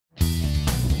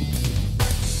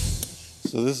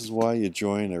So this is why you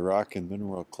join a rock and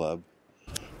mineral club,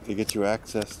 to get you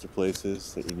access to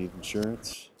places that you need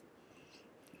insurance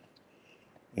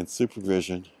and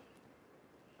supervision,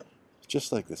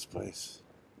 just like this place,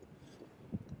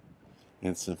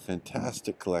 and some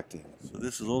fantastic collecting. So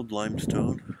this is old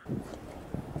limestone.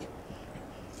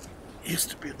 Used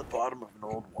to be at the bottom of an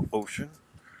old ocean.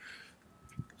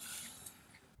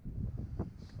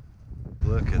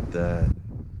 Look at that.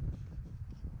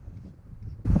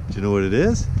 Do you know what it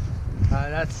is?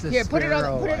 That's the Here, put it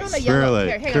on the Sphalerite. yellow.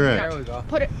 Here, hang Correct. on. There we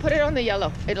go. Put it on the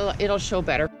yellow. It'll show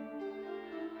better.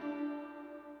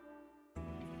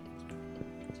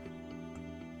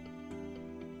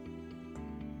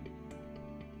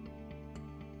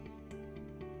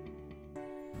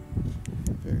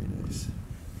 Very nice.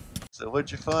 So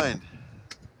what'd you find?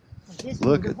 This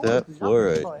Look at that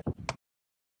fluorite.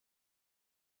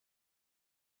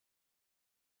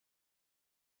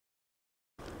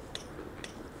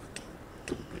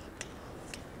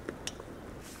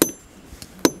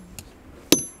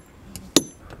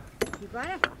 You got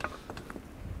it?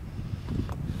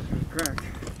 Correct.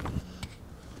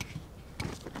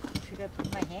 Should I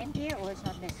put my hand here, or it's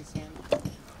not necessary?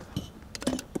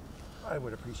 I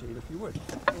would appreciate it if you would.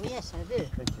 Oh yes, I do.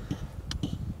 Thank you.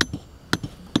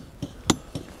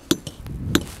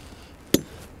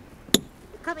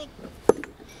 Coming.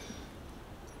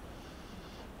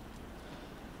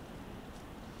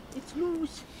 It's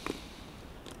loose.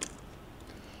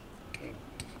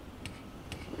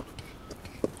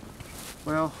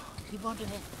 Well, You want to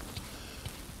have...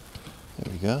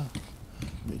 There we go.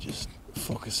 Let me just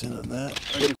focus in on that.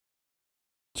 I can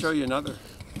show you another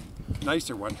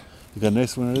nicer one. You got a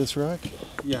nice one of this rock?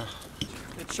 Yeah,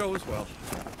 it shows well.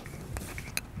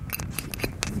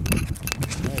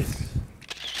 Nice.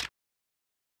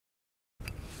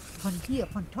 On here,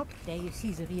 on top there, you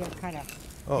see the real color.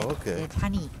 Oh, okay. That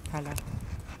honey color.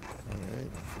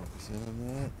 Alright, focus in on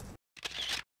that.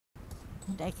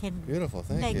 And I can... Beautiful,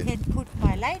 thank I you. can put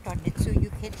my light on it so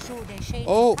you can show the shade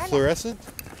Oh, of color. fluorescent?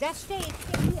 Just stay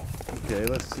here. Okay,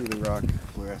 let's see the rock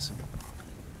fluorescent.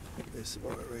 There's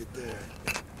about it right there.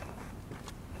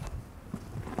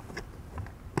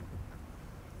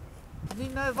 We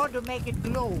may want to make it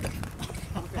glow.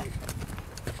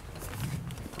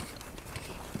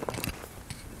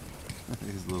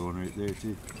 There's a little one right there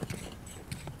too.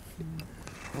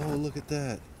 Oh, look at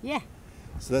that. Yeah,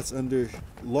 So that's under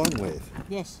long wave.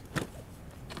 yes.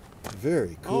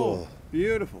 Very cool. Oh,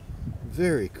 beautiful.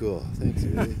 Very cool. Thanks,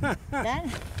 Rudy.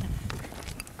 Done?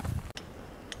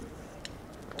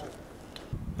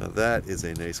 Now that is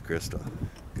a nice crystal.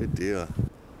 Good deal.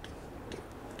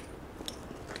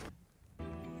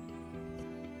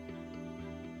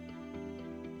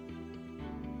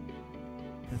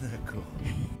 Isn't that cool?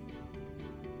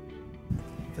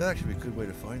 That'd actually be a good way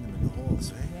to find them in the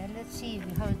holes, eh? Yeah, let's see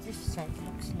how this side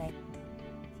looks like.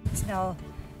 It's now...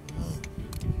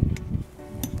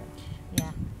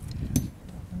 Yeah.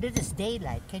 This is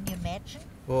daylight, can you imagine?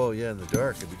 Oh yeah, in the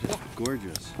dark, it'd be just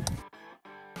gorgeous.